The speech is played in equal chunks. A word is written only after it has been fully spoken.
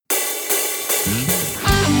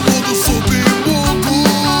Mundo submundo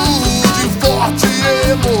de fortes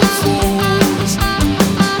emoções,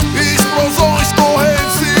 explosões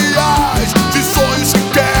torrenciais de sonhos que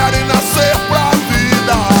querem nascer pra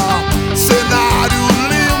vida. Cenário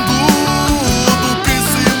lindo do que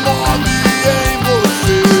se move em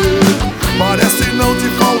você. Parece não te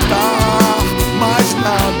faltar mais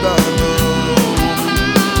nada, não.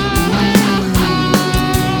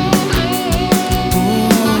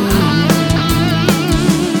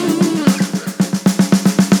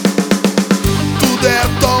 Tudo é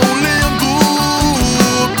tão lindo,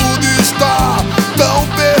 tudo está tão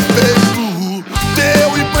perfeito. Teu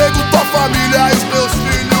emprego, tua família, e os teus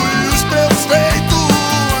filhos e os teus feitos.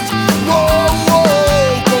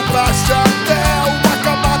 Compraste até uma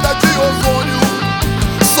camada de ozônio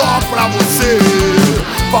só pra você.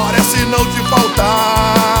 Parece não te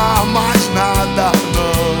faltar mais nada,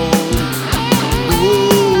 não.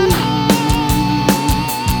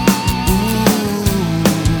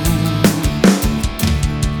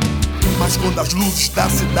 Mas quando as luzes da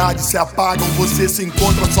cidade se apagam, você se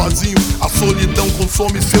encontra sozinho. A solidão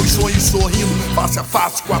consome seus sonhos sorrindo, face a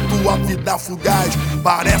face com a tua vida fugaz.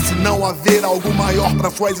 Parece não haver algo maior pra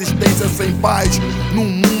sua existência sem paz. Num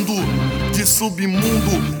mundo de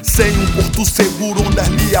submundo, sem um porto seguro, ondas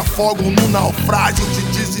lhe afogam no naufrágio de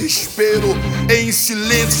desespero. Em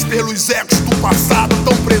silêncios pelos ecos do passado,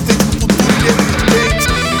 tão presente no futuro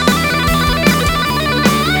inexistente.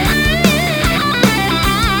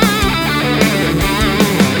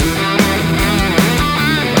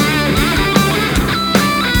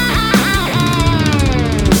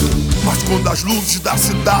 Quando as luzes da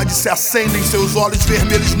cidade se acendem, seus olhos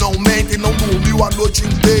vermelhos não mentem, não dormiu a noite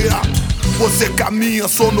inteira. Você caminha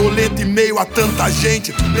sonolento em meio a tanta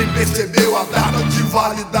gente, nem percebeu a data de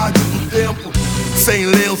validade do tempo. Sem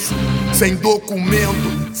lenço, sem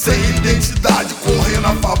documento, sem identidade, correndo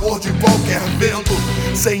a favor de qualquer vento.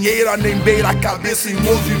 Sem eira nem beira, cabeça em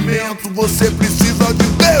movimento. Você precisa de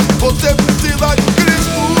Deus, você precisa de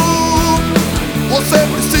Cristo. Você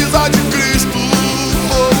precisa de Cristo.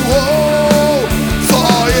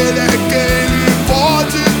 Só Ele é quem lhe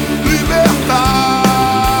pode libertar.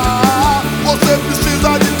 Você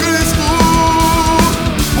precisa de Cristo.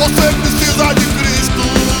 Você precisa de Cristo.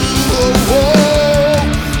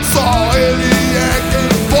 Só Ele é quem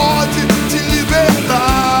pode te libertar.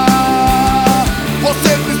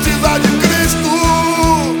 Você precisa de Cristo.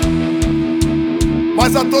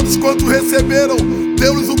 Mas a todos quantos receberam,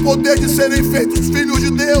 deu-lhes o poder de serem feitos filhos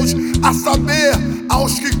de Deus, a saber,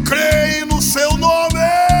 aos que creem